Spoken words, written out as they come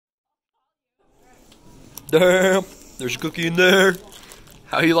Damn, there's a cookie in there.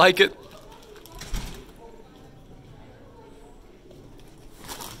 How you like it?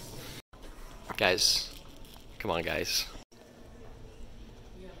 Guys, come on, guys.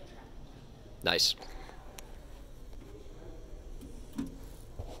 Nice.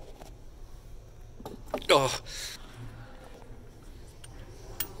 Oh.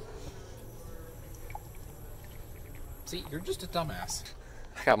 See, you're just a dumbass.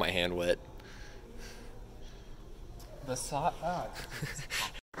 I got my hand wet. The sauce.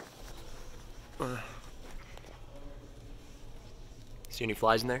 See any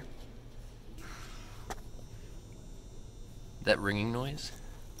flies in there? That ringing noise?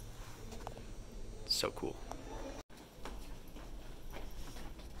 So cool.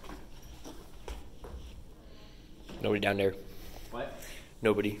 Nobody down there. What?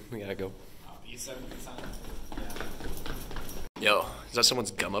 Nobody. We gotta go. Oh, you said Yo, is that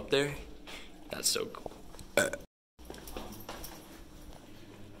someone's gum up there? That's so cool.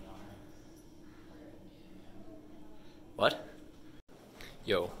 What?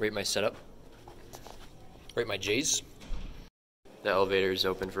 Yo, rate my setup. Rate my J's. The elevator is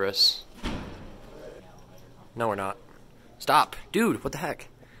open for us. No, we're not. Stop! Dude, what the heck?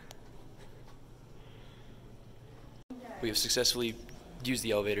 We have successfully used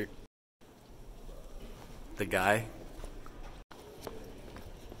the elevator. The guy.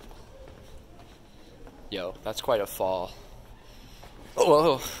 Yo, that's quite a fall. Oh,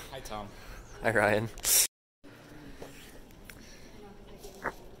 whoa. Hi, Tom. Hi, Ryan.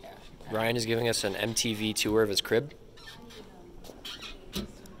 Ryan is giving us an MTV tour of his crib.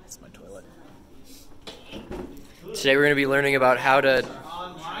 That's my toilet. Today we're going to be learning about how to...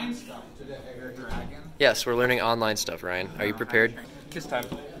 Online stuff today, Dragon. Yes, we're learning online stuff, Ryan. Are you prepared? Kiss time.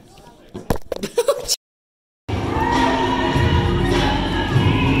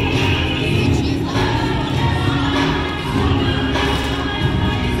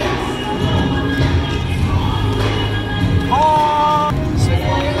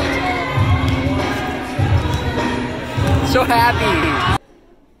 So happy!